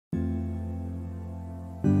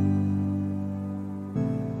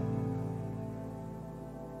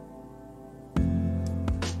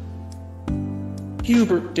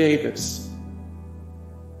Hubert Davis.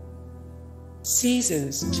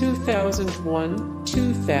 Seasons 2001,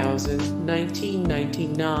 2000,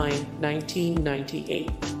 1999,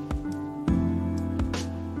 1998.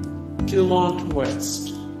 Delonte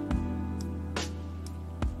West.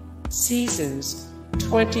 Seasons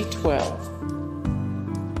 2012.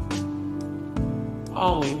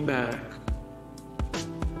 Ollie Mack.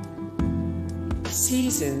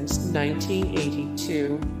 Seasons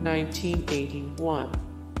 1982, 1981.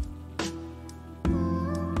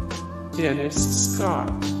 Dennis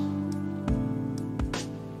Scott.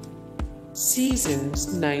 Seasons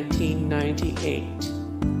 1998.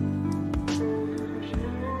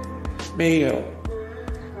 Mayo.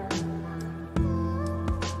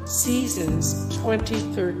 Seasons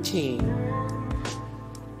 2013.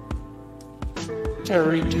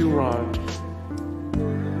 Duerod.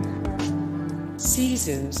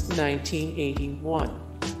 Seasons 1981.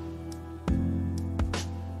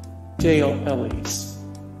 Dale Ellis.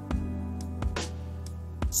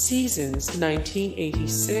 Seasons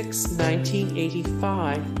 1986,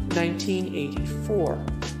 1985, 1984.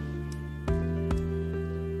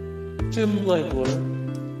 Tim Legler.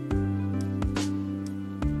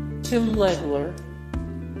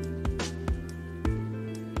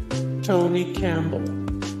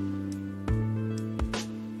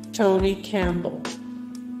 Tony Campbell.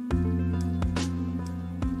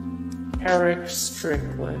 Erick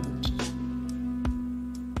Strickland.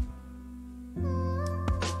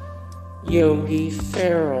 Yogi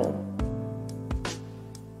Ferrell.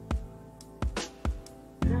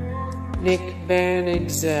 Nick Van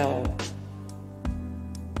Exel.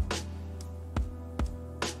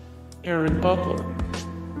 Caron Butler.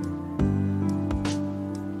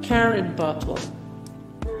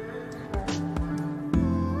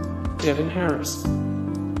 Devin Harris.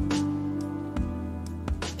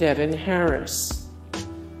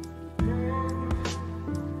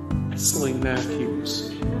 Wesley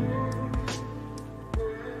Matthews.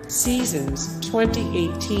 Seasons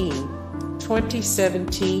 2018,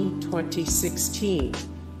 2017, 2016.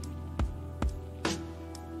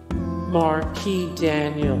 Marquis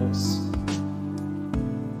Daniels.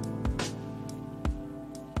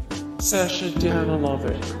 Sasha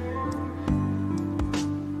Danilovic.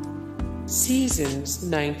 Seasons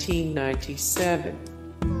 1997.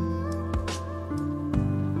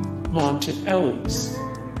 Monta Ellis.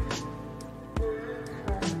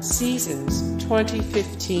 Seasons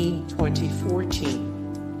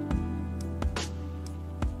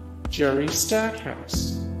 2015-2014.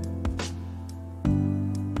 Stackhouse.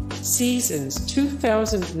 Seasons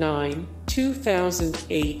 2009,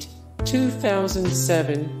 2008,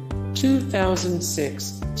 2007,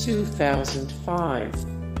 2006, 2005.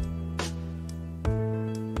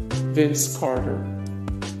 Vince Carter.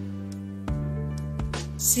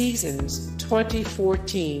 Seasons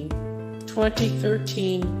 2014,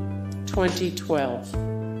 2013, 2012.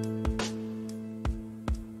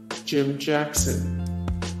 Jim Jackson.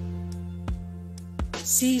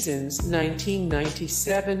 Seasons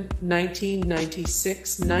 1997,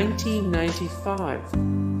 1996, 1995,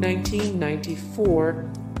 1994,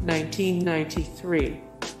 1993.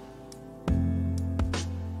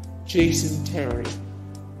 Jason Terry.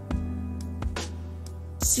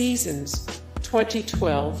 Seasons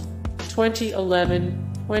 2012, 2011,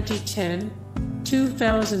 2010,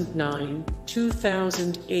 2009,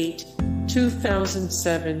 2008,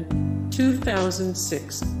 2007,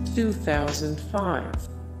 2006, 2005.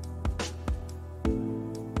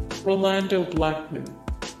 Rolando Blackman.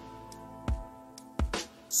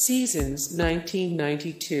 Seasons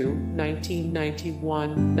 1992,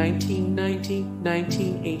 1991, 1990,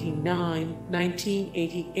 1989,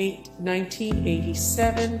 1988,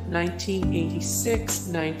 1987, 1986,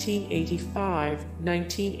 1985,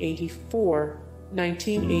 1984,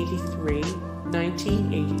 1983,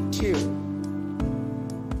 1982.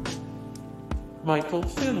 Michael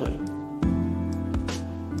Finley.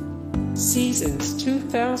 Seasons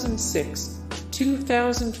 2006,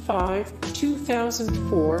 2005,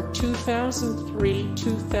 2004, 2003,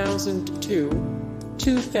 2002,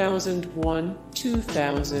 2001,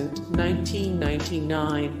 2000,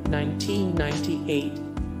 1999, 1998,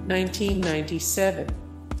 1997.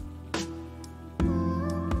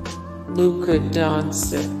 Luka Doni.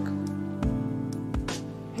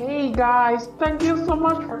 Hey guys, thank you so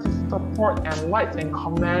much for the support and likes and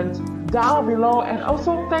comments down below, and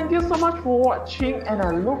also thank you so much for watching, and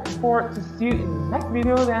I look forward to see you in the next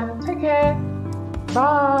video. Then take care,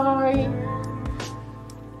 bye.